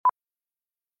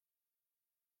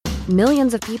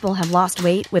Millions of people have lost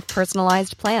weight with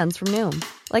personalized plans from Noom.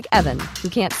 Like Evan, who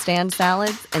can't stand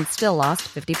salads and still lost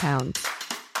 50 pounds.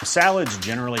 Salads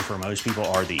generally for most people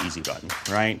are the easy button,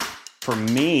 right? For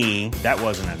me, that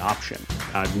wasn't an option.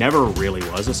 I never really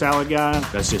was a salad guy.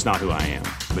 That's just not who I am.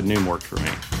 But Noom worked for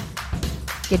me.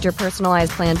 Get your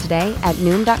personalized plan today at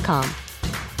Noom.com.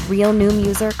 Real Noom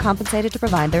user compensated to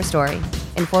provide their story.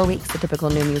 In 4 weeks, the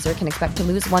typical Noom user can expect to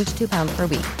lose 1 to 2 pounds per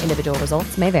week. Individual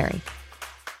results may vary.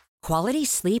 Quality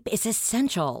sleep is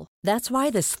essential. That's why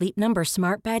the Sleep Number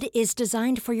Smart Bed is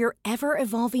designed for your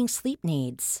ever-evolving sleep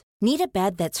needs. Need a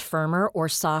bed that's firmer or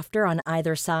softer on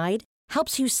either side?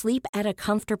 Helps you sleep at a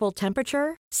comfortable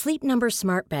temperature? Sleep Number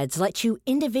Smart Beds let you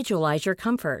individualize your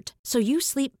comfort, so you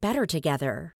sleep better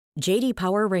together. J.D.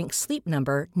 Power ranks Sleep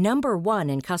Number number 1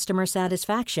 in customer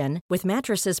satisfaction with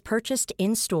mattresses purchased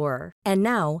in-store. And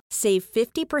now, save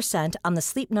 50% on the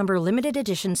Sleep Number Limited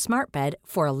Edition Smart Bed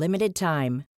for a limited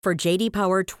time. For J.D.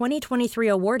 Power 2023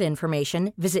 award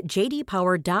information, visit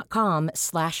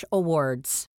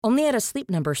jdpower.com/awards. Only at a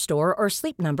Sleep Number store or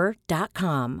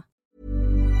sleepnumber.com.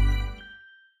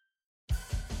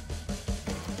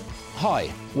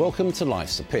 Hi, welcome to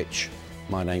Life's a Pitch.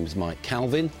 My name's Mike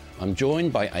Calvin. I'm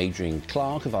joined by Adrian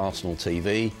Clark of Arsenal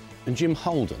TV and Jim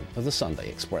Holden of the Sunday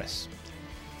Express.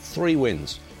 3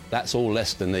 wins, that's all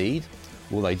Leicester need.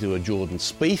 Will they do a Jordan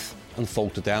Spieth and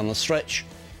falter down the stretch?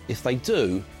 If they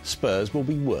do, Spurs will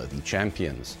be worthy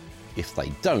champions. If they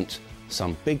don't,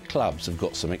 some big clubs have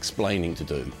got some explaining to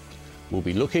do. We'll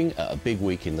be looking at a big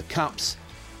week in the Cups,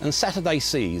 and Saturday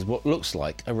sees what looks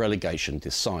like a relegation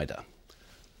decider.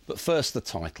 But first, the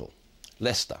title.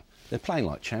 Leicester. They're playing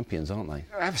like champions, aren't they?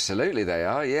 Absolutely they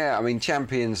are, yeah. I mean,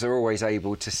 champions are always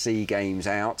able to see games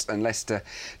out, and Leicester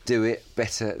do it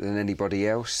better than anybody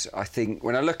else. I think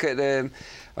when I look at them,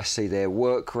 I see their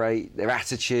work rate, their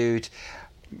attitude,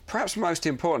 perhaps most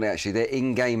importantly, actually, their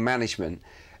in-game management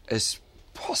as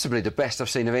possibly the best I've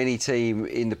seen of any team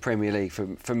in the Premier League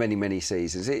for many, many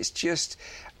seasons. It's just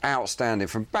outstanding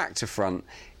from back to front.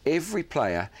 Every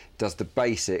player does the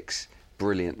basics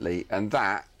brilliantly, and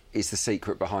that is the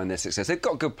secret behind their success. They've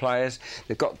got good players,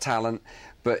 they've got talent,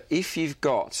 but if you've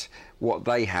got what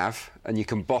they have and you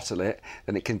can bottle it,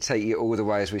 then it can take you all the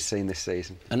way, as we've seen this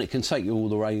season. And it can take you all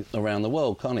the way around the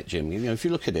world, can't it, Jim? You know, if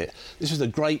you look at it, this is a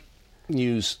great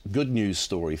good news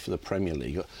story for the Premier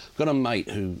League. I've got a mate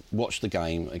who watched the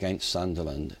game against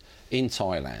Sunderland in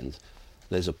Thailand.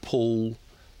 There's a pool,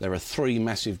 there are 3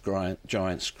 massive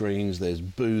giant screens, there's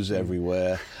booze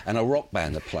everywhere, and a rock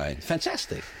band are playing.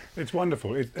 Fantastic. It's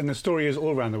wonderful. And the story is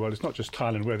all around the world. It's not just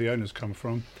Thailand, where the owners come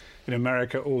from. In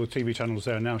America, all the TV channels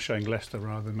there are now showing Leicester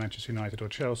rather than Manchester United or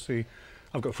Chelsea.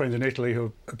 I've got friends in Italy who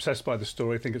are obsessed by the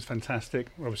story, think it's fantastic.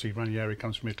 Obviously, Ranieri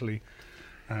comes from Italy,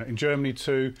 in Germany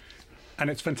too. And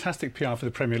it's fantastic PR for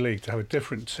the Premier League to have a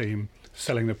different team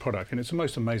selling the product. And it's the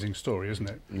most amazing story, isn't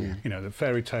it? Yeah. You know, the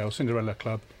fairy tale Cinderella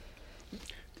club.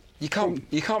 You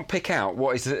can't pick out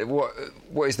what is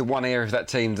the one area of that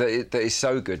team that is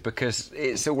so good, because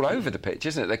it's all over the pitch,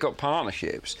 isn't it? They've got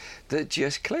partnerships that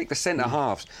just click. The centre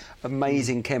halves,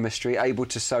 amazing chemistry, able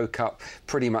to soak up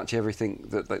pretty much everything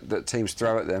that teams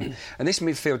throw at them. And this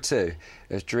midfield too,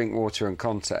 as Drinkwater and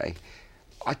Conte,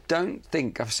 I don't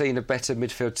think I've seen a better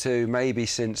midfield too, maybe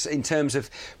since, in terms of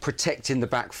protecting the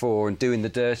back four and doing the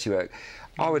dirty work,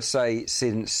 I would say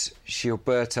since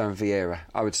Gilberto and Vieira.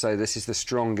 I would say this is the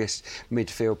strongest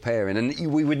midfield pairing, and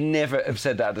we would never have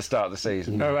said that at the start of the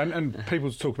season. No, and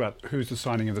people talk about who's the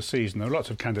signing of the season. There are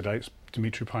lots of candidates.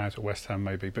 Dimitri Payet at West Ham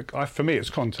maybe, but for me it's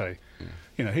Conte. Yeah.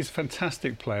 You know, he's a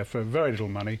fantastic player for very little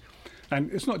money. And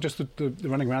it's not just the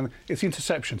running around, it's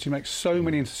interceptions. He makes so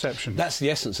many interceptions. That's the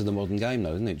essence of the modern game,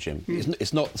 though, isn't it, Jim?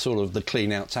 It's not sort of the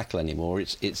clean-out tackle anymore.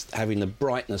 It's having the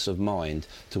brightness of mind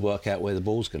to work out where the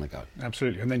ball's going to go.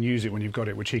 Absolutely, and then use it when you've got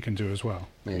it, which he can do as well.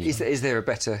 Yeah. Is there a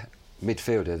better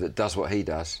midfielder that does what he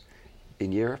does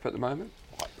in Europe at the moment?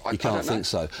 You can't think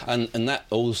so. And that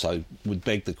also would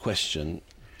beg the question,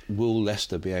 will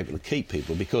Leicester be able to keep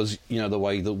people? Because, you know, the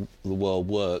way the world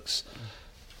works,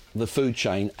 the food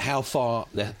chain, how far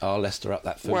are Leicester up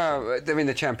that food chain? Well, they're in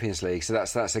the Champions League, so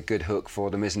that's a good hook for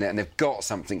them, isn't it? And they've got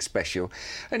something special.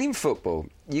 And in football,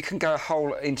 you can go a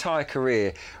whole entire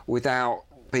career without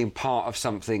being part of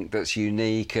something that's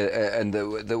unique and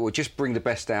that will just bring the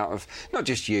best out of not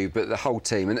just you, but the whole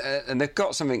team. And they've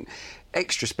got something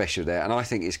extra special there, and I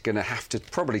think it's going to have to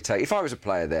probably take... If I was a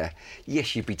player there,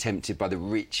 yes, you'd be tempted by the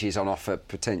riches on offer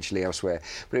potentially elsewhere,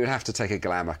 but it would have to take a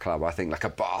glamour club, I think, like a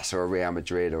Barca or a Real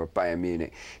Madrid or a Bayern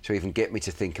Munich to even get me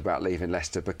to think about leaving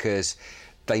Leicester, because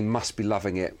they must be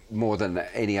loving it more than at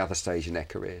any other stage in their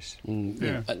careers.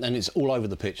 Yeah. And it's all over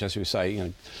the pitch, as we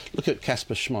say. Look at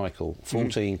Kasper Schmeichel,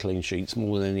 14 clean sheets,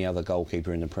 more than any other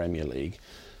goalkeeper in the Premier League.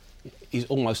 He's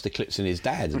almost eclipsing his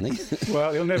dad, isn't he?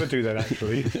 Well, he'll never do that,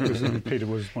 actually, because Peter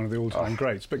was one of the all-time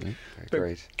greats. But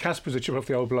Kasper's a chip off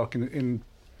the old block in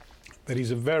that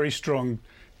he's a very strong,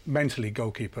 mentally,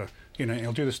 goalkeeper.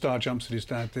 He'll do the star jumps that his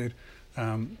dad did,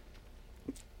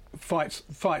 fights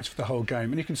for the whole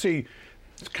game. And you can see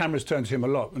cameras turn to him a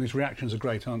lot, and his reactions are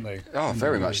great, aren't they? Oh,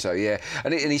 very much so, yeah.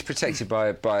 And he's protected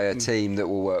by a team that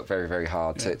will work very, very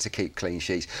hard to keep clean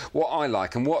sheets. What I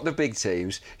like, and what the big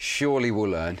teams surely will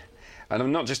learn, and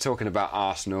I'm not just talking about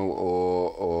Arsenal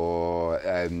or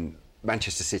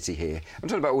Manchester City here. I'm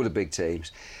talking about all the big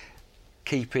teams.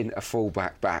 Keeping a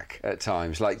fullback back at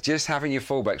times, like just having your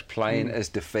fullbacks playing as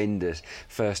defenders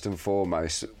first and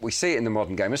foremost. We see it in the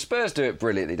modern game, and Spurs do it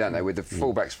brilliantly, don't they? With the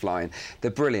fullbacks flying, they're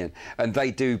brilliant, and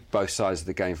they do both sides of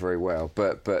the game very well.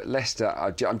 But Leicester,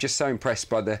 I'm just so impressed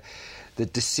by the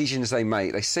decisions they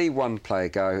make. They see one player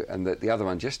go, and the other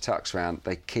one just tucks around.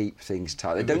 They keep things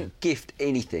tight. They don't gift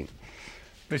anything.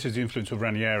 This is the influence of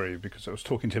Ranieri, because I was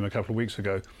talking to him a couple of weeks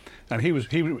ago, and he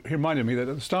reminded me that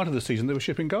at the start of the season they were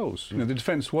shipping goals. The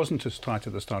defence wasn't as tight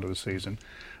at the start of the season,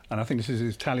 and I think this is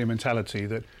his Italian mentality,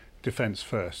 that defence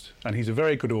first. And he's a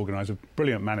very good organiser,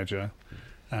 brilliant manager,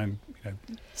 and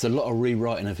there's a lot of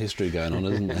rewriting of history going on,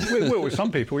 isn't there? well, with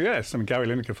some people, yes. I mean, Gary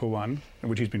Lineker for one,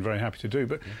 which he's been very happy to do.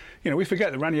 But we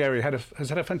forget that Ranieri has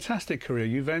had a fantastic career: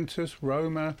 Juventus,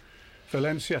 Roma,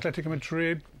 Valencia, Atletico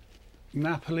Madrid,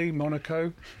 Napoli,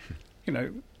 Monaco.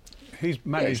 He's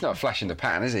managed. He's not a flash in the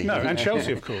pan, is he? No, and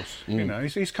Chelsea, of course.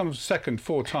 He's come second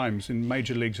 4 times in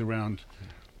major leagues around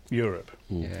Europe.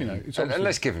 It's and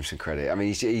let's give him some credit. I mean,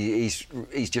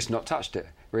 he's just not touched it,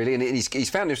 really, and he's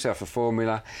found himself a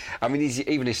formula. I mean,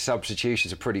 even his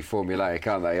substitutions are pretty formulaic,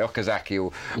 aren't they? Okazaki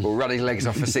will run his legs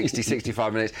off for 60,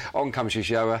 65 minutes. On comes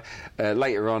Showa.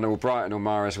 Later on, Brighton or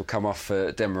Mahrez will come off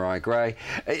for Demarai Gray.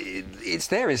 It's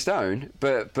there in stone,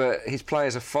 but his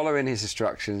players are following his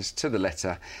instructions to the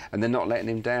letter, and they're not letting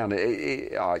him down.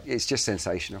 It's just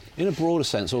sensational. In a broader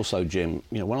sense, also, Jim,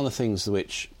 one of the things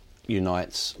which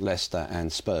unites Leicester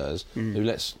and Spurs, who,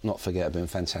 let's not forget, have been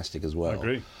fantastic as well, I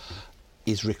agree,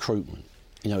 is recruitment.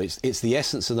 It's the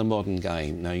essence of the modern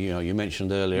game. Now, you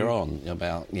mentioned earlier on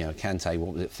about, Kante,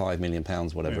 what was it, £5 million,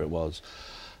 whatever it was.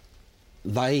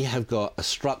 They have got a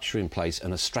structure in place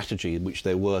and a strategy which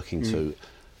they're working to.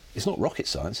 It's not rocket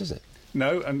science, is it?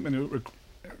 No, and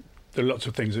there are lots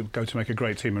of things that go to make a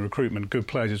great team, and recruitment, good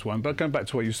players is one. But going back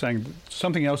to what you're saying,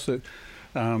 something else that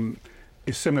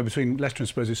is similar between Leicester and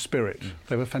Spurs is spirit.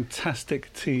 They have a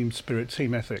fantastic team spirit,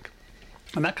 team ethic.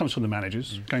 And that comes from the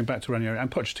managers, going back to Ranieri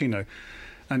and Pochettino.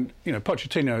 And,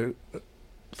 Pochettino,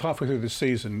 halfway through the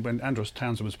season, when Andros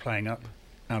Townsend was playing out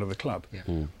of the club,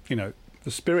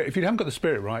 the spirit, if you haven't got the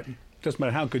spirit right, it doesn't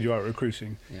matter how good you are at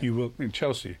recruiting, you will in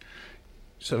Chelsea.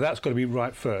 So that's got to be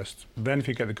right first. Then if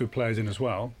you get the good players in as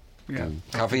well,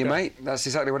 cover your mate. That's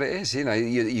exactly what it is.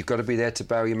 You've got to be there to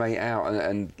bail your mate out,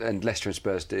 and Leicester and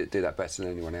Spurs do that better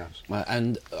than anyone else.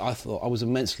 And I thought I was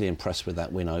immensely impressed with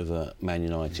that win over Man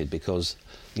United, because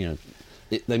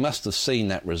they must have seen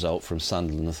that result from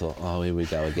Sunderland and thought, oh, here we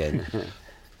go again.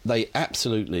 They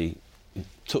absolutely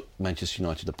took Manchester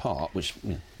United apart, which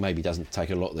maybe doesn't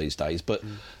take a lot these days, but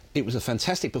it was a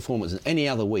fantastic performance, and any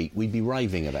other week we'd be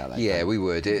raving about that. Yeah, game. we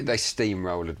would. They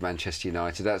steamrolled Manchester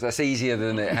United. That's easier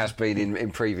than it has been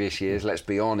in previous years, let's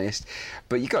be honest.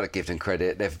 But you've got to give them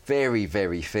credit. They're very,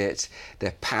 very fit.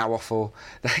 They're powerful.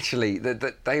 Actually,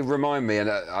 they remind me, and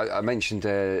I mentioned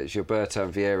Gilberto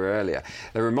and Vieira earlier,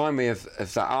 they remind me of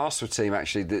that Arsenal team,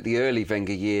 actually, the early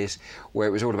Wenger years, where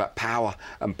it was all about power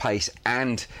and pace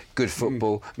and good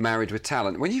football married with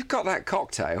talent. When you've got that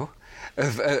cocktail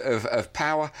of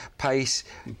power, pace,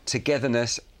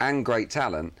 togetherness and great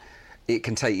talent, it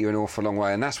can take you an awful long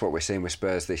way, and that's what we're seeing with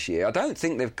Spurs this year. I don't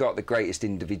think they've got the greatest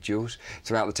individuals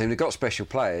throughout the team. They've got special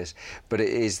players, but it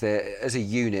is as a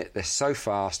unit, they're so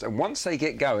fast, and once they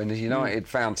get going, as United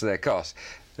found to their cost,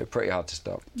 they're pretty hard to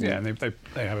stop. Yeah, and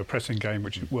they have a pressing game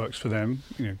which works for them,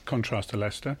 contrast to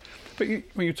Leicester. But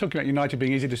when you're talking about United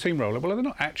being easy to steamroller, well, they're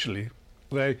not actually.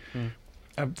 They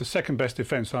have the second best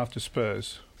defence after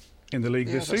Spurs in the league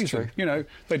this season. True.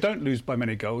 They don't lose by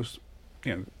many goals.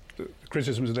 The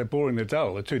criticisms are they're boring, they're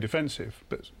dull, they're too defensive.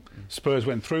 But Spurs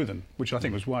went through them, which I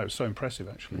think was why it was so impressive,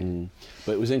 actually.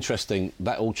 But it was interesting,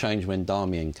 that all changed when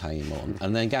Darmian came on.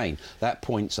 And then again, that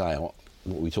points out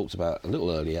what we talked about a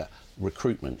little earlier,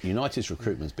 recruitment. United's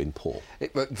recruitment's been poor.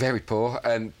 Very poor,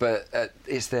 but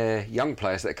it's their young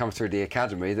players that come through the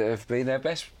academy that have been their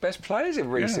best players in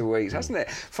recent weeks, hasn't it?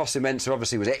 Fossey Mensah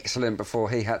obviously was excellent before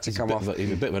he had to come off.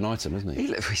 He's a bit of an item, isn't he?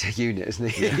 He's a unit, isn't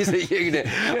he? Yeah. He's a unit.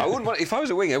 I wouldn't want, if I was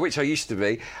a winger, which I used to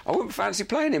be, I wouldn't fancy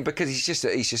playing him because he's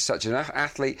just such an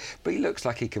athlete. But he looks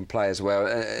like he can play as well.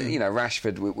 You know,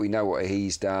 Rashford, we know what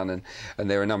he's done, and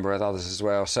there are a number of others as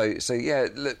well. So yeah,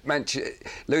 look,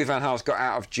 Louis van Gaal's got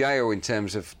out of jail in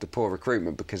terms of the poor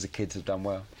recruitment because the kids have done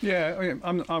well. Yeah,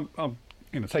 I mean, I'm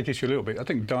take issue a little bit. I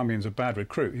think Darmian's a bad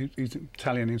recruit. He's an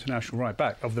Italian international right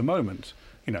back of the moment.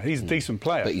 You know, he's a decent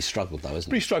player. But he's struggled, though, hasn't he?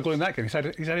 But he struggled in that game. He's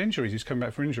had injuries. He's come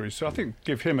back for injuries. So I think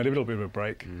give him a little bit of a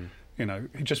break. You know,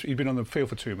 he'd been on the field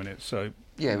for 2 minutes. So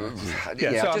yeah.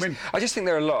 So I just think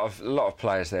there are a lot of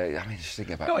players there. I mean, just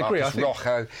thinking about Marcus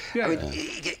Rojo. Yeah. I mean,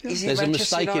 is he There's a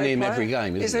mistake in him player? every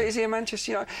game, isn't there? Is he a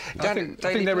Manchester United? I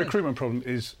think their recruitment problem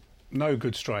is no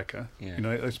good striker. Yeah. You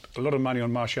know, there's a lot of money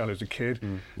on Martial as a kid,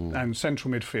 and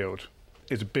central midfield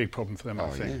is a big problem for them. I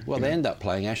think. Yeah. Well, they end up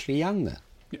playing Ashley Young there.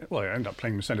 Yeah, well, they end up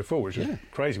playing the centre forward, which is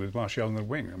crazy with Martial on the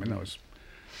wing. I mean,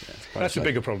 that's a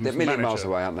bigger problem. They're a million miles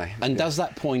away, aren't they? And does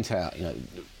that point out, you know,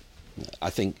 I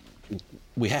think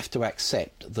we have to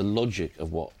accept the logic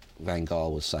of what Van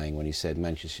Gaal was saying when he said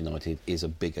Manchester United is a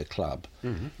bigger club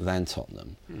than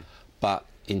Tottenham. But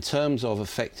in terms of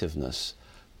effectiveness,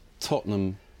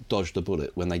 Tottenham dodged the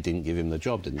bullet when they didn't give him the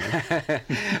job, didn't they?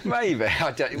 Maybe.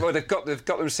 Well, they've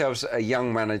got themselves a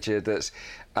young manager that's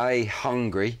A,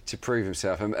 hungry to prove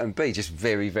himself, and B, just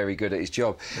very, very good at his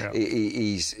job. Yeah.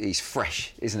 He's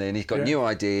fresh, isn't he? And he's got new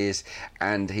ideas,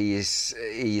 and he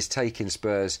is taking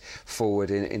Spurs forward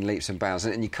in leaps and bounds.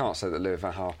 And you can't say that Louis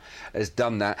van Gaal has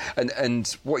done that. And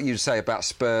what you say about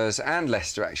Spurs and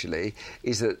Leicester, actually,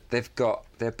 is that they've got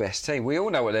their best team. We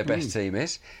all know what their best team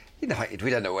is. United, we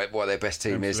don't know what their best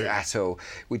team is at all.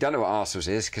 We don't know what Arsenal's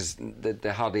is because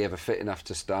they're hardly ever fit enough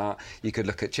to start. You could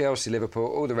look at Chelsea, Liverpool,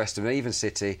 all the rest of them, even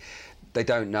City. They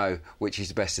don't know which is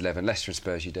the best 11. Leicester and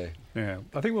Spurs, you do. Yeah,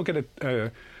 I think we'll get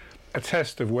a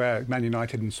test of where Man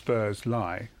United and Spurs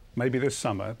lie, maybe this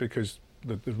summer, because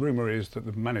the rumour is that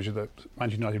the manager that Man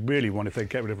United really want, if they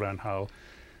get rid of Van Gaal,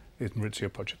 is Mauricio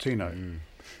Pochettino.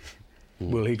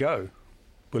 Will he go?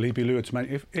 Will he be lured to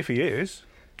Man? If he is,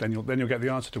 then you'll get the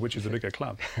answer to which is the bigger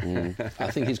club.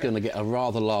 I think he's going to get a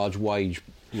rather large wage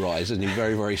rise, isn't he,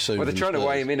 very, very soon. Well, they're trying to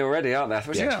weigh him in already, aren't they?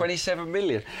 Was it 27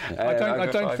 million? I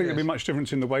don't think there'll be much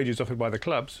difference in the wages offered by the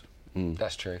clubs.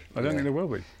 That's true. I don't think there will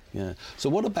be. Yeah.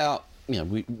 So what about, you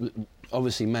know,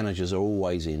 obviously managers are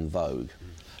always in vogue.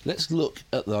 Let's look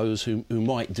at those who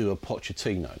might do a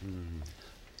Pochettino.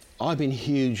 I've been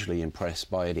hugely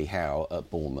impressed by Eddie Howe at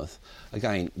Bournemouth.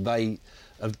 Again, they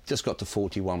have just got to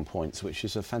 41 points, which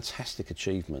is a fantastic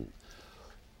achievement.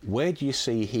 Where do you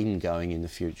see him going in the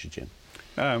future, Jim?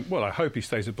 Well, I hope he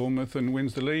stays at Bournemouth and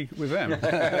wins the league with them.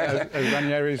 as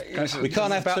Ranieri's we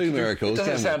can't have two miracles. It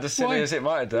doesn't sound as silly as it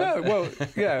might have done. No, well,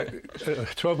 yeah.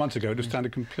 12 months ago, it just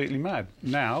sounded completely mad.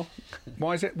 Now,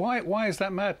 why is it? Why is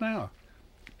that mad now?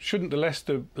 Shouldn't the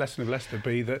lesson of Leicester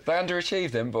be that they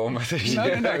underachieved them, Bournemouth?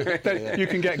 No. You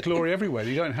can get glory everywhere.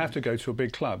 You don't have to go to a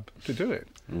big club to do it.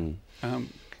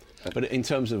 But in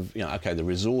terms of, you know, okay, the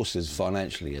resources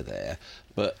financially are there,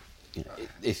 but you know,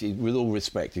 if you, with all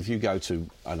respect, if you go to,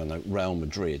 I don't know, Real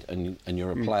Madrid and you're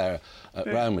a player at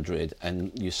Real Madrid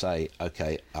and you say,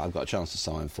 okay, I've got a chance to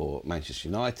sign for Manchester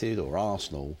United or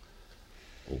Arsenal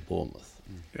or Bournemouth,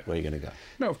 where are you going to go?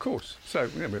 No, of course. So,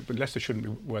 but Leicester shouldn't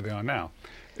be where they are now.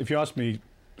 If you ask me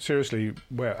seriously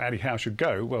where Eddie Howe should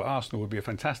go, well, Arsenal would be a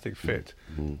fantastic fit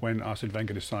when Arsene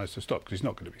Wenger decides to stop, because he's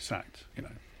not going to be sacked, you know.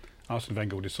 Arsene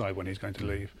Wenger will decide when he's going to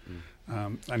leave.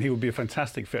 And he would be a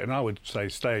fantastic fit. And I would say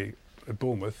stay at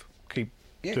Bournemouth, keep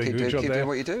doing your job there. Doing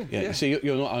what you're doing. Yeah. So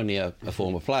you're not only a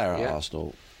former player at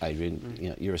Arsenal, Adrian, you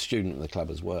know, you're a student of the club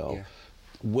as well. Yeah.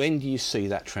 When do you see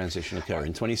that transition occur?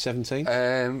 In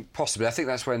 2017? Possibly. I think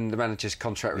that's when the manager's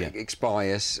contract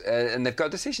expires, and they've got a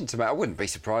decision to make. I wouldn't be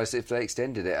surprised if they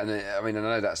extended it. And I mean, I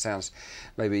know that sounds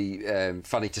maybe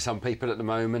funny to some people at the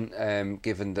moment,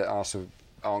 given that Arsenal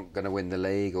aren't going to win the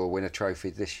league or win a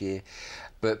trophy this year.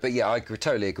 But yeah, I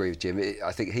totally agree with Jim.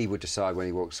 I think he would decide when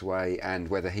he walks away and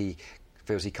whether he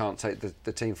feels he can't take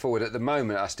the team forward. At the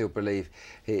moment, I still believe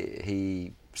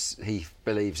he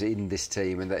believes in this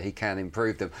team and that he can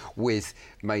improve them with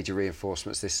major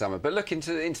reinforcements this summer. But look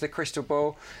into the crystal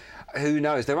ball. Who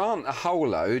knows? There aren't a whole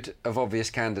load of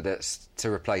obvious candidates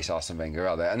to replace Arsene Wenger,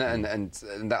 are there? And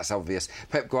that's obvious.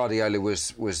 Pep Guardiola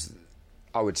was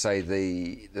I would say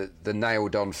the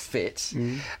nailed on fit.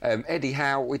 Eddie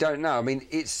Howe, we don't know. I mean,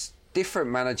 it's different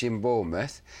managing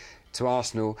Bournemouth to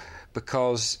Arsenal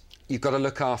because you've got to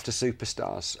look after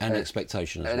superstars and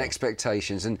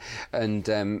expectations,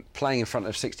 and playing in front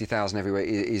of 60,000 everywhere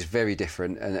is very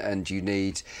different, and you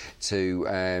need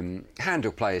to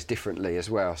handle players differently as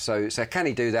well. So can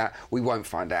he do that? We won't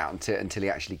find out until he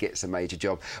actually gets a major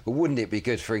job. But wouldn't it be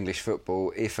good for English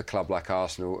football if a club like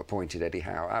Arsenal appointed Eddie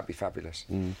Howe? That'd be fabulous.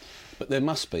 But there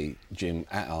must be, Jim,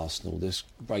 at Arsenal, this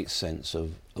great sense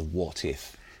of what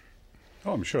if.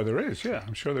 Oh, I'm sure there is. Yeah,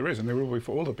 I'm sure there is, and there will be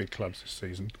for all the big clubs this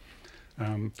season.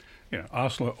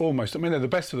 Arsenal are almost. I mean, they're the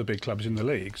best of the big clubs in the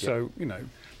league. Yeah. So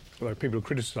although people are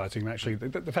criticising them, actually,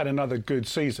 they've had another good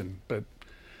season. But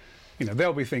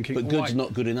they'll be thinking. But good's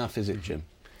not good enough, is it, Jim?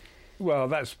 Well,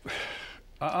 that's.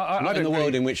 Not in the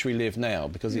world in which we live now,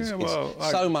 because it's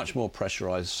so much more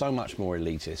pressurised, so much more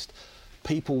elitist.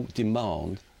 People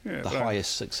demand the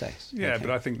highest success. Yeah, but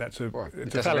I think that's a.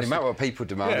 It doesn't really matter what people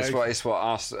demand. It's what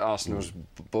Arsenal's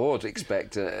board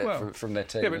expect from their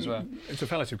team as well. It's a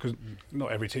fallacy because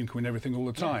not every team can win everything all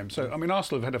the time. Yeah. So I mean,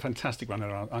 Arsenal have had a fantastic run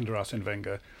under Arsene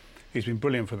Wenger. He's been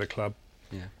brilliant for the club.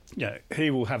 Yeah,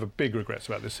 he will have a big regrets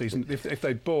about this season. If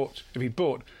he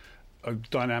bought a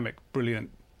dynamic, brilliant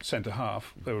centre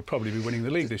half, they would probably be winning the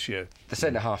league this year. The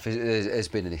centre half has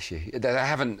been an issue. They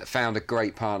haven't found a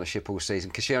great partnership all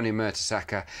season. Koscielny and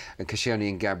Mertesacker and Koscielny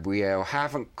and Gabriel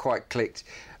haven't quite clicked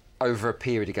over a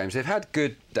period of games. They've had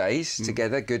good days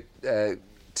together, good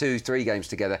 2-3 games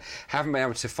together. Haven't been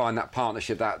able to find that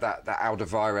partnership, that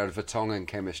Alderweireld, Vertonghen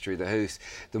chemistry, the Huth,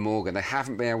 the Morgan. They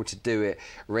haven't been able to do it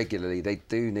regularly. They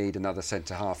do need another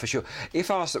centre half for sure.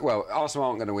 If Arsenal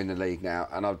aren't going to win the league now,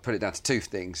 and I'd put it down to two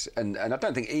things, and I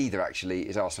don't think either actually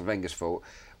is Arsene Wenger's fault.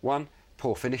 One,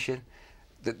 poor finishing.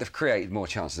 They've created more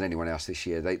chances than anyone else this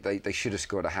year. They should have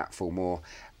scored a hatful more,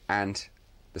 and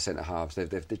the centre halves.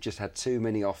 They've just had too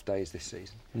many off days this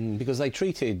season. Because they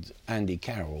treated Andy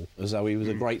Carroll as though he was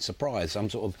a great surprise, some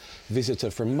sort of visitor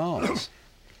from Mars.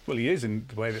 Well, he is in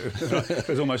the way that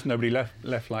there's almost nobody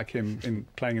left like him in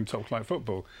playing in top-flight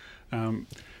football. I mean,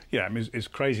 it's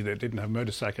crazy that it didn't have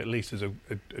Mertesacker at least as a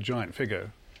giant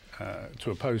figure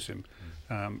to oppose him.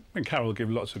 And Carroll will give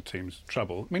lots of teams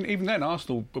trouble. I mean, even then,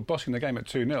 Arsenal were bossing the game at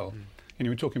 2-0. And you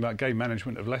were talking about game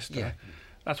management of Leicester. Yeah.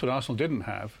 That's what Arsenal didn't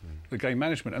have, the game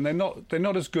management. And they're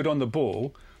not as good on the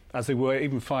ball as they were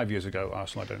even 5 years ago,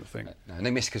 Arsenal, I don't think. No, and they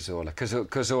miss Cazorla.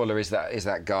 Cazorla is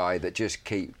that guy that just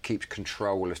keeps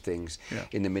control of things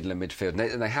in the middle of midfield.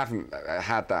 And they haven't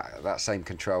had that same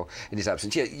control in his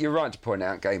absence. Yeah, you're right to point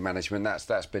out game management.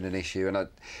 That's been an issue, and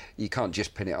you can't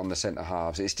just pin it on the centre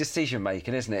halves. It's decision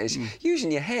making, isn't it? It's using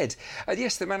your head.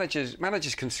 Yes, the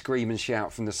managers can scream and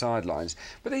shout from the sidelines,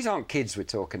 but these aren't kids we're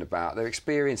talking about. They're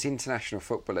experienced international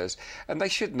footballers, and they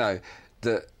should know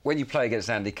that when you play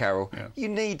against Andy Carroll, you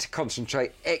need to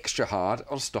concentrate extra hard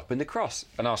on stopping the cross.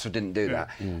 And Arsenal didn't do that.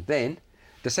 Then,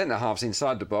 the centre-halves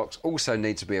inside the box also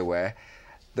need to be aware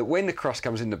that when the cross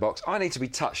comes in the box, I need to be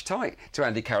touch tight to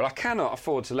Andy Carroll. I cannot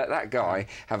afford to let that guy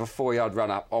have a 4-yard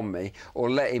run-up on me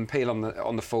or let him peel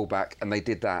on the full-back, and they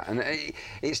did that. And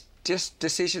it's just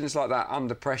decisions like that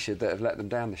under pressure that have let them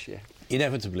down this year.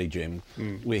 Inevitably, Jim,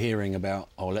 we're hearing about,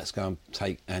 let's go and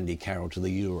take Andy Carroll to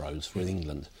the Euros for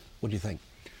England. What do you think?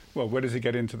 Well, where does he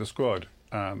get into the squad?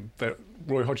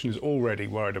 Roy Hodgson is already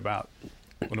worried about,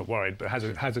 well, not worried, but has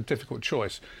a difficult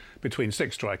choice between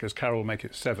 6 strikers. Carroll will make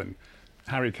it 7.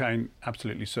 Harry Kane,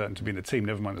 absolutely certain to be in the team,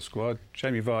 never mind the squad.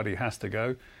 Jamie Vardy has to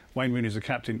go. Wayne Rooney is the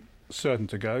captain, certain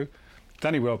to go.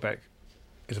 Danny Welbeck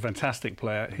is a fantastic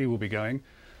player. He will be going.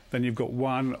 Then you've got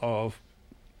one of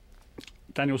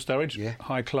Daniel Sturridge,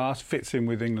 high class, fits in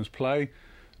with England's play.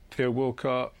 Theo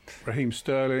Walcott, Raheem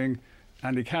Sterling,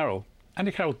 Andy Carroll.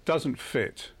 Andy Carroll doesn't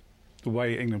fit the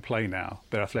way England play now,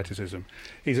 their athleticism.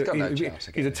 He's a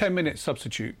 10-minute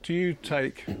substitute. Do you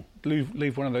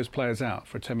leave one of those players out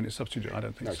for a 10-minute substitute? I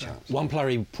don't think so. Chance. One player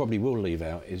he probably will leave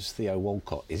out is Theo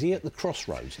Walcott. Is he at the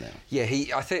crossroads now? Yeah,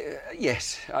 I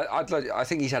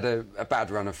think he's had a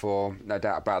bad run of form, no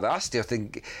doubt about that. I still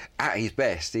think at his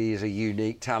best he is a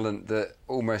unique talent that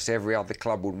almost every other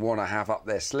club would want to have up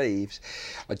their sleeves.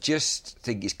 I just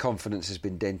think his confidence has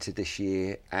been dented this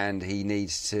year, and he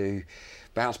needs to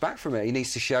bounce back from it. He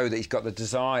needs to show that he's got the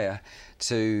desire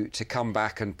to come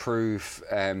back and prove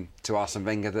to Arsene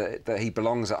Wenger that he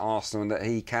belongs at Arsenal and that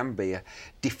he can be a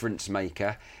difference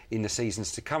maker in the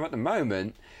seasons to come. At the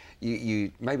moment,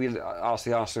 you maybe ask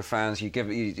the Arsenal fans, you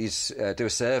do a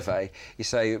survey, you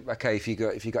say, OK, if you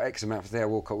got X amount for Theo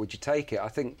Walcott, would you take it? I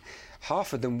think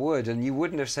half of them would, and you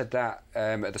wouldn't have said that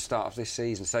at the start of this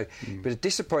season. So, but a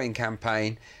disappointing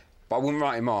campaign. But I wouldn't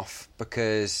write him off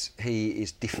because he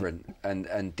is different,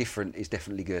 and different is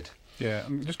definitely good. Yeah,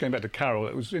 just going back to Carroll,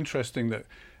 it was interesting that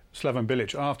Slaven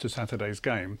Bilic, after Saturday's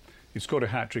game, He'd scored a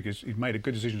hat-trick, he'd made a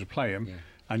good decision to play him,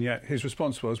 and yet his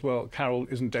response was, well, Carroll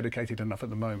isn't dedicated enough at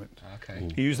the moment. Okay.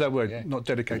 He used that word, not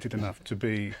dedicated enough to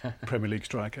be Premier League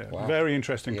striker. Wow. Very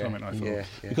interesting comment, I thought. Yeah.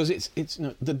 Because it's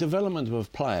the development of a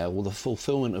player, or the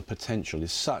fulfilment of potential,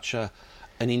 is such an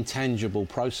intangible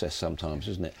process sometimes,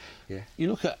 isn't it? Yeah. You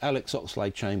look at Alex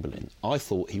Oxlade-Chamberlain. I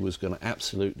thought he was going to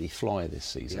absolutely fly this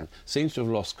season. Yeah. Seems to have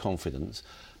lost confidence.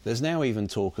 There's now even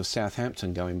talk of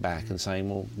Southampton going back and saying,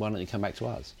 well, why don't you come back to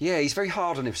us? Yeah, he's very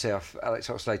hard on himself, Alex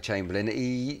Oxlade-Chamberlain.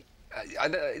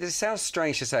 It sounds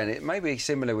strange to say, and it may be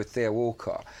similar with Theo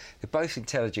Walcott. They're both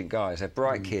intelligent guys. They're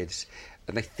bright kids,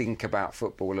 and they think about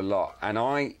football a lot.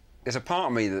 And there's a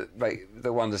part of me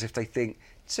that wonders if they think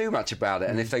too much about it,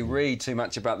 and if they read too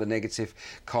much about the negative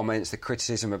comments, the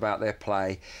criticism about their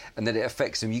play, and then it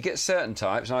affects them. You get certain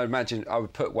types, and I imagine I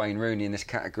would put Wayne Rooney in this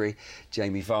category,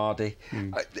 Jamie Vardy.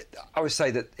 I would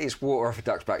say that it's water off a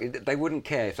duck's back. They wouldn't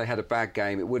care if they had a bad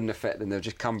game. It wouldn't affect them. They'll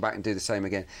just come back and do the same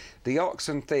again. The Ox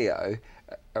and Theo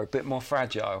are a bit more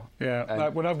fragile. Yeah,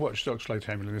 when I've watched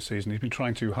Oxlade-Chamberlain this season, he's been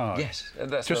trying too hard. Yes,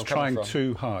 that's just where I'm coming trying from.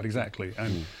 too hard, exactly.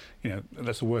 And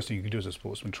that's the worst thing you can do as a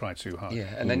sportsman, try too hard.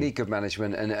 Yeah, and they need good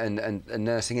management and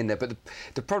nursing in there. But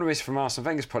the problem is, from Arsene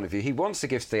Wenger's point of view, he wants to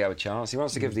give Theo a chance, he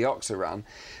wants to give the Ox a run,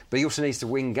 but he also needs to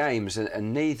win games,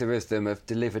 and neither of them have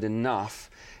delivered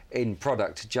enough in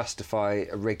product to justify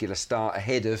a regular start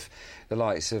ahead of the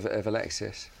likes of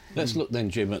Alexis. Let's look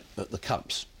then, Jim, at the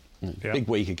Cups. Big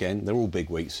week again. They're all big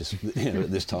weeks at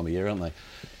this time of year, aren't they?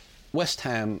 West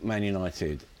Ham, Man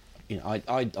United.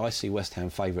 I see West Ham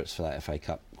favourites for that FA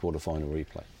Cup quarter-final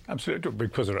replay. Absolutely,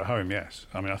 because they're at home, yes.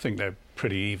 I mean, I think they're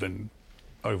pretty even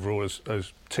overall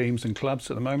as teams and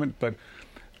clubs at the moment, but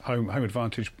home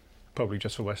advantage probably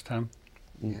just for West Ham.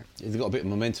 Yeah. They've got a bit of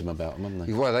momentum about them, haven't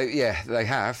they? Well, they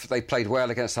have. They played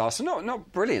well against Arsenal.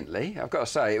 Not brilliantly, I've got to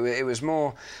say. It was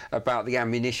more about the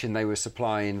ammunition they were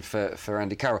supplying for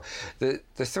Andy Carroll. The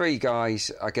three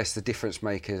guys, I guess the difference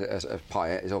maker as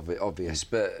Payet is obvious,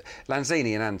 but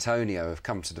Lanzini and Antonio have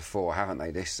come to the fore, haven't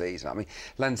they, this season? I mean,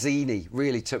 Lanzini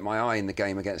really took my eye in the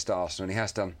game against Arsenal, and he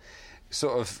has done.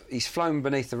 He's flown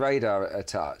beneath the radar a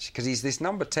touch because he's this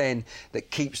number 10 that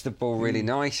keeps the ball really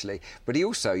nicely, but he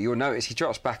also, you'll notice, he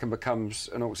drops back and becomes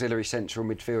an auxiliary central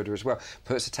midfielder as well,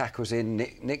 puts the tackles in,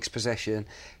 nicks possession.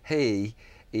 He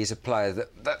is a player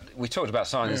that we talked about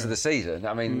signings of the season.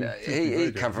 I mean,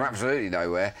 he come from absolutely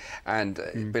nowhere, and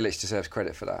Bilic deserves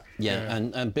credit for that. Yeah.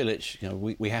 And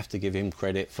Bilic, we have to give him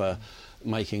credit for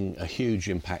making a huge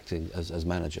impact as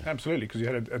manager. Absolutely, because he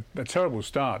had a terrible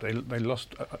start. They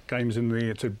lost games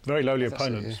to very lowly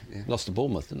opponents. Yeah. Lost to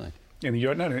Bournemouth, didn't they? In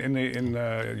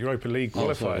the Europa League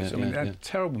qualifiers. Sorry, they had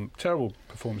terrible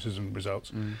performances and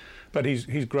results. But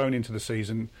he's grown into the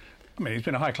season. I mean, he's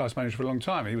been a high-class manager for a long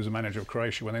time. He was a manager of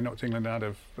Croatia when they knocked England out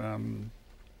of the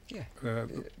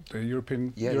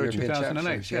European Euro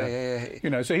 2008.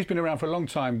 Yeah. So he's been around for a long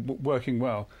time, working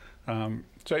well.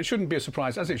 So it shouldn't be a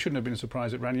surprise, as it shouldn't have been a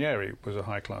surprise that Ranieri was a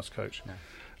high-class coach.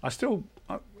 No.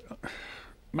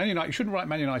 Man United, you shouldn't write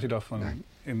Man United off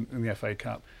in the FA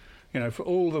Cup. For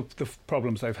all the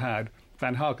problems they've had,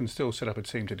 Van Gaal can still set up a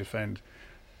team to defend.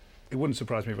 It wouldn't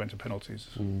surprise me if it went to penalties.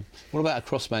 What about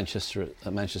across Manchester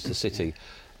at Manchester City?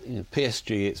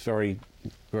 PSG, it's very,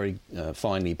 very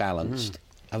finely balanced.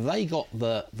 Have they got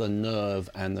the nerve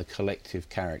and the collective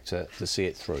character to see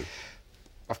it through?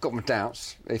 I've got my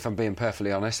doubts, if I'm being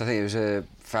perfectly honest. I think it was a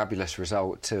fabulous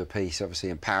result, 2-apiece, obviously,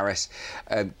 in Paris.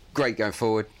 Great going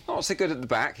forward. Not so good at the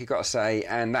back, you've got to say,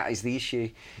 and that is the issue,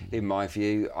 in my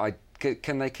view.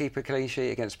 Can they keep a clean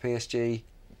sheet against PSG?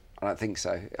 I don't think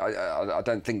so. I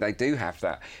don't think they do have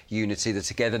that unity, the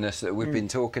togetherness that we've been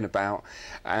talking about,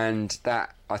 and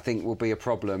that, I think, will be a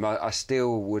problem. I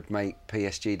still would make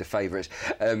PSG the favourites.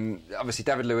 Obviously,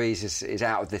 David Luiz is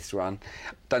out of this run.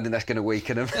 Don't think that's going to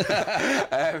weaken them. With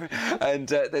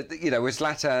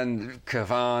Zlatan,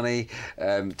 Cavani,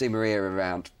 Di Maria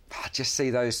around, I just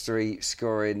see those three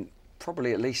scoring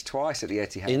probably at least twice at the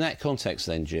Etihad. In that context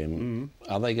then, Jim,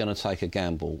 are they going to take a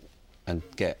gamble and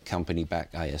get company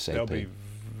back ASAP? They'll be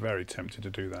very tempted to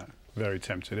do that. Very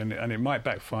tempted. And it might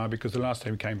backfire because the last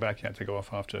time he came back, he had to go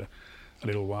off after a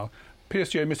little while.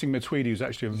 PSG are missing Matuidi, who's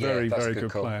actually a very, very good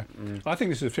player. I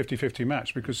think this is a 50-50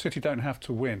 match because City don't have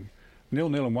to win.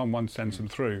 0-0 and 1-1 sends them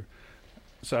through.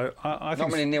 So I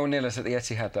think... Not many 0-0ers at the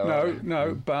Etihad, though.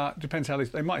 No, but depends how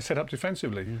they might set up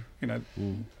defensively.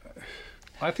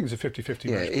 I think it's a 50-50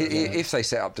 match. If they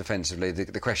set up defensively,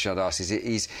 the question I'd ask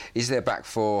is their back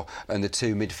four and the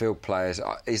two midfield players,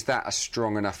 is that a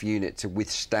strong enough unit to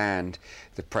withstand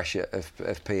the pressure of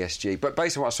PSG? But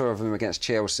based on what I saw of them against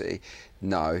Chelsea,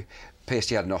 no.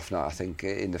 PSG had an off night, I think,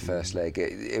 in the first leg.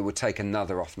 It would take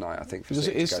another off night, I think, for Because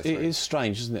City to go through. it is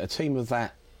strange, isn't it? A team of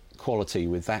that quality,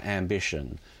 with that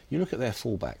ambition, you look at their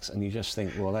fullbacks and you just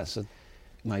think, well, that's a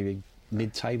maybe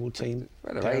mid-table team.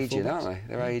 Well, they're aged, aren't they?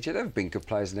 They're aged. They've been good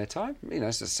players in their time. You know,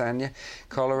 Sanya,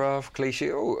 Kolarov,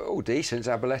 Clichy, all decent.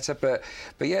 Zabaleta,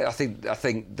 but yeah, I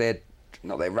think they're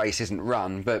not their race isn't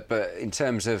run, but in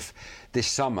terms of this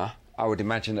summer, I would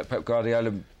imagine that Pep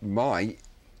Guardiola might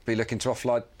be looking to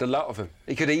offload the lot of them.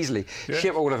 He could easily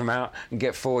ship all of them out and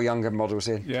get 4 younger models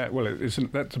in. Yeah, well, that's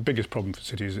the biggest problem for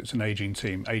City, is it's an ageing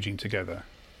team, ageing together.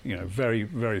 You know, very,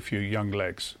 very few young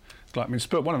legs. Like, I mean,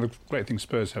 one of the great things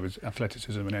Spurs have is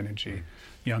athleticism and energy,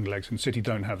 young legs, and City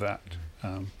don't have that.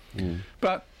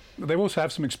 But they also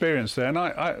have some experience there, and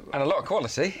a lot of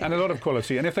quality. And a lot of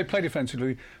quality. And if they play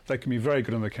defensively, they can be very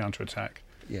good on the counter-attack.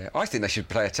 Yeah, I think they should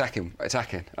play attacking. I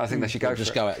think they should go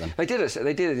just for go it. at them. They did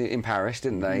it in Paris,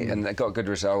 didn't they? And they got a good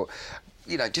result.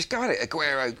 You know, just go at it.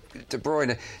 Aguero, De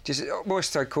Bruyne, just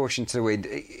almost throw caution to the wind.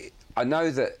 I know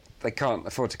that they can't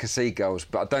afford to concede goals,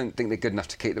 but I don't think they're good enough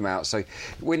to keep them out. So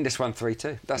win this one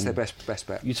 3-2. That's their best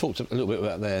bet. You talked a little bit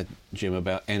about there, Jim,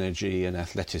 about energy and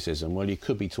athleticism. Well, you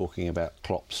could be talking about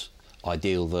Klopp's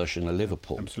ideal version of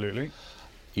Liverpool. Absolutely.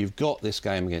 You've got this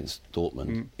game against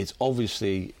Dortmund. It's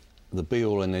obviously the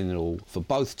be-all and end-all for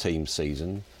both teams'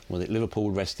 season. When Liverpool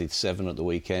rested 7 at the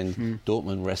weekend,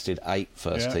 Dortmund rested 8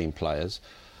 first-team players.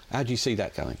 How do you see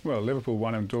that going? Well, Liverpool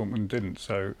won and Dortmund didn't,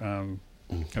 so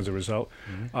as a result,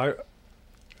 I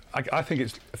think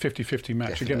it's a 50-50 match.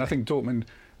 Definitely. Again, I think Dortmund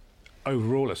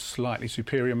overall are slightly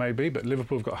superior, maybe, but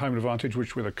Liverpool have got home advantage,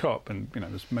 which with a Kop, and you know,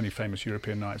 there's many famous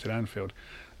European nights at Anfield.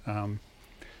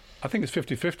 I think it's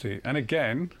 50-50, and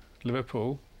again,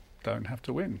 Liverpool don't have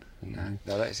to win. No,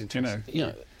 that is interesting. You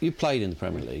know, you played in the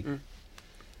Premier League.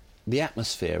 The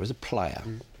atmosphere as a player.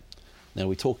 Now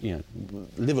we talk. You know,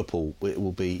 Liverpool. It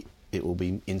will be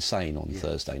insane on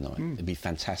Thursday night. It'd be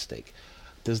fantastic.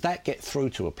 Does that get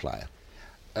through to a player?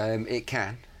 It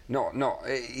can. Not.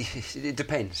 It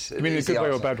depends. You mean in a good way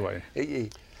or a bad way?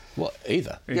 Well,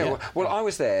 either. Yeah. Well, I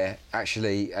was there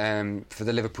actually for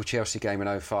the Liverpool-Chelsea game in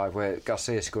 2005, where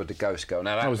Garcia scored the ghost goal.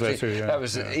 Now, I was there too. Yeah. That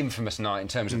was an infamous night in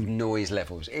terms of noise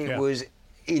levels. It was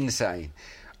insane,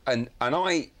 and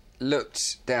I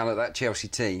looked down at that Chelsea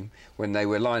team when they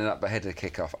were lining up ahead of the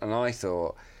kickoff, and I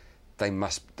thought they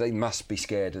must be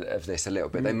scared of this a little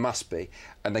bit. They must be,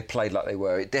 and they played like they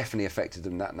were. It definitely affected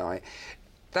them that night.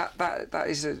 That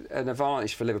is an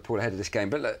advantage for Liverpool ahead of this game.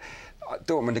 But look,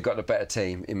 Dortmund have got a better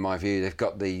team, in my view. They've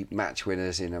got the match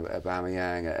winners in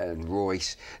Aubameyang and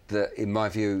Royce that, in my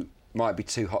view, might be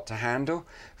too hot to handle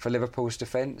for Liverpool's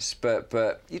defence.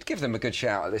 But you'd give them a good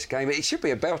shout at this game. It should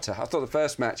be a belter. I thought the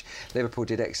first match Liverpool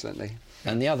did excellently.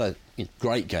 And the other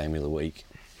great game of the week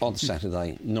on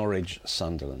Saturday,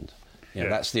 Norwich-Sunderland. You know,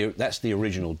 that's the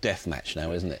original death match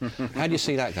now, isn't it? How do you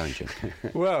see that going, Jim?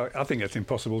 Well, I think it's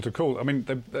impossible to call. I mean,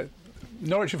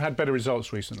 Norwich have had better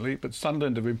results recently, but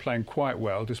Sunderland have been playing quite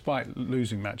well, despite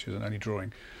losing matches and only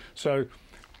drawing. So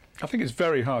I think it's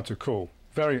very hard to call.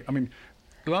 I mean,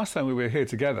 last time we were here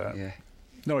together,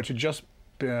 Norwich had just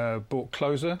bought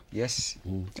Closer. Yes.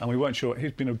 And we weren't sure.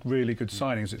 He's been a really good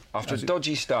signing. After a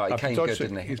dodgy start, he came good,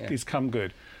 didn't he? He's come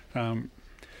good.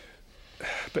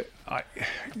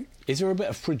 Is there a bit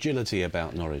of fragility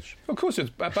about Norwich? Of course, it's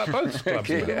about both clubs.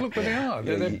 Look where they are.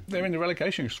 They're in the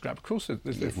religation scrap. Of course,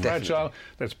 they're fragile.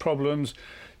 There's problems.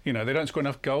 You know, they don't score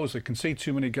enough goals. They concede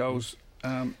too many goals.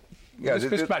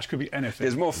 This match could be anything.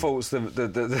 There's more faults than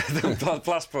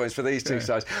plus points for these two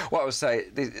sides. What I would say,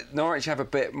 Norwich have a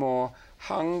bit more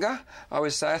hunger, I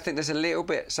would say. I think there's a little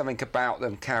bit something about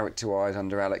them character-wise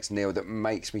under Alex Neil that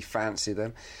makes me fancy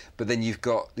them. But then you've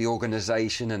got the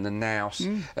organisation and the nous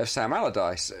of Sam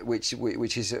Allardyce, which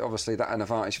is obviously an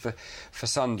advantage for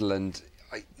Sunderland.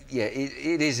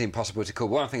 It is impossible to call.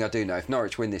 One thing I do know, if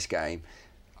Norwich win this game,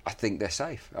 I think they're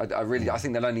safe. I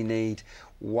think they'll only need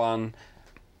one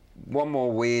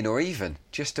more win or even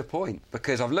just a point,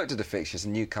 because I've looked at the fixtures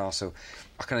and Newcastle,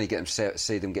 I can only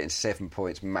see them getting 7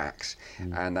 points max,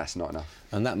 and that's not enough.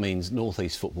 And that means North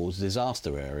East football's a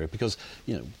disaster area, because,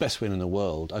 you know, best win in the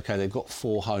world, OK, they've got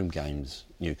 4 home games,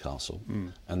 Newcastle,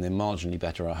 and they're marginally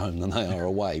better at home than they are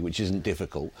away, which isn't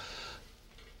difficult.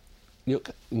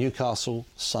 Newcastle,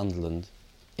 Sunderland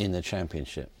in the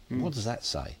Championship, what does that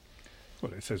say?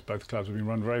 Well, it says both clubs have been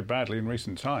run very badly in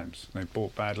recent times. They've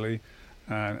bought badly,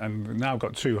 and now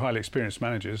got 2 highly experienced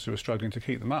managers who are struggling to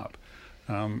keep them up.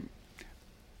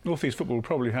 North East football will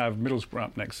probably have Middlesbrough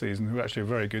up next season, who are actually a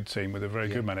very good team with a very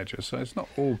good manager. So it's not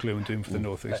all gloom and doom for the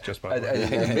North East, just by the way.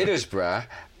 Middlesbrough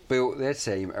built their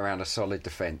team around a solid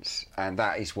defence, and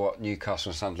that is what Newcastle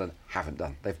and Sunderland haven't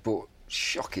done. They've bought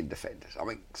shocking defenders. I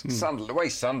mean, Sunderland, the way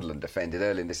Sunderland defended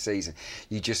early in the season,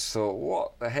 you just thought,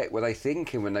 what the heck were they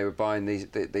thinking when they were buying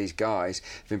these guys?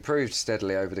 They've improved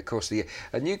steadily over the course of the year.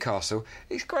 At Newcastle,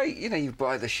 it's great. You know, you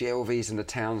buy the Shelvys and the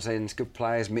Townsends, good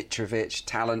players, Mitrovic,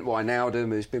 talent, Wijnaldum,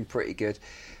 who's been pretty good.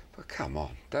 But come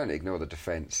on, don't ignore the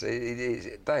defence. They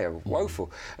are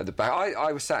woeful at the back.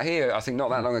 I was sat here, I think, not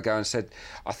that long ago and said,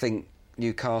 I think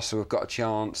Newcastle have got a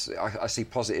chance. I see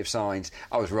positive signs.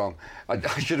 I was wrong. I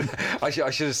should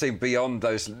have seen beyond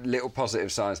those little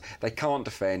positive signs. They can't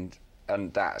defend,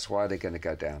 and that's why they're going to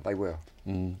go down. They will.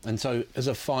 And so, as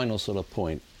a final sort of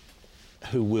point,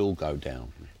 who will go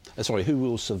down? Who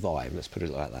will survive? Let's put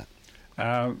it like that.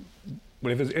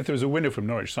 Well, if there's a winner from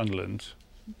Norwich Sunderland,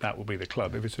 that will be the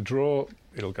club. If it's a draw,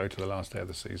 it'll go to the last day of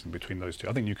the season between those two.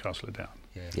 I think Newcastle are down.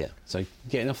 Yeah. So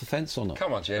getting off the fence or not?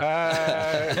 Come on, Jeff.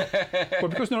 Well,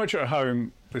 because Norwich are at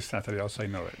home this Saturday, I'll say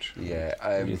Norwich. Yeah.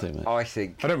 What do you think, mate?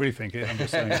 I don't really think it. I'm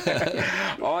just saying.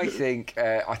 I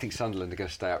think Sunderland are going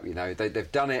to stay up. You know,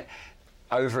 they've done it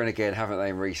over and again, haven't they,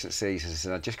 in recent seasons?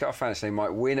 And I just got a fancy they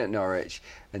might win at Norwich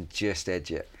and just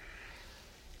edge it.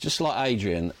 Just like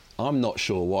Adrian, I'm not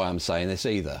sure why I'm saying this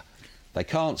either. They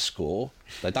can't score.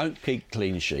 They don't keep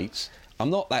clean sheets. I'm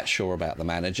not that sure about the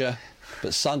manager,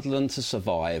 but Sunderland to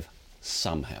survive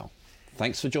somehow.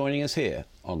 Thanks for joining us here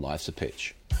on Life's a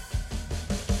Pitch.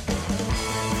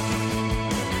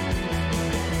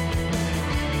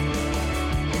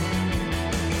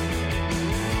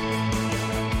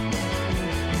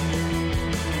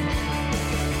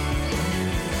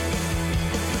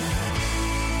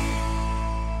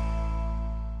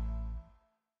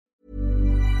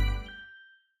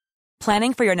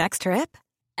 Planning for your next trip?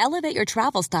 Elevate your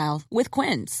travel style with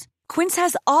Quince. Quince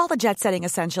has all the jet-setting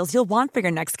essentials you'll want for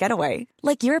your next getaway,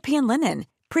 like European linen,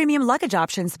 premium luggage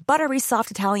options, buttery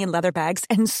soft Italian leather bags,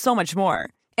 and so much more.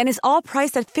 And is all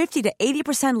priced at 50 to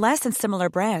 80% less than similar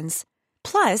brands.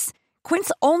 Plus,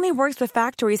 Quince only works with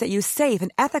factories that use safe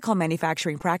and ethical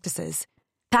manufacturing practices.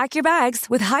 Pack your bags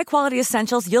with high-quality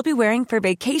essentials you'll be wearing for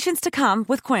vacations to come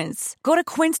with Quince. Go to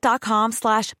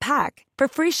quince.com/pack for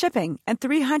free shipping and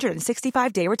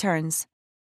 365-day returns.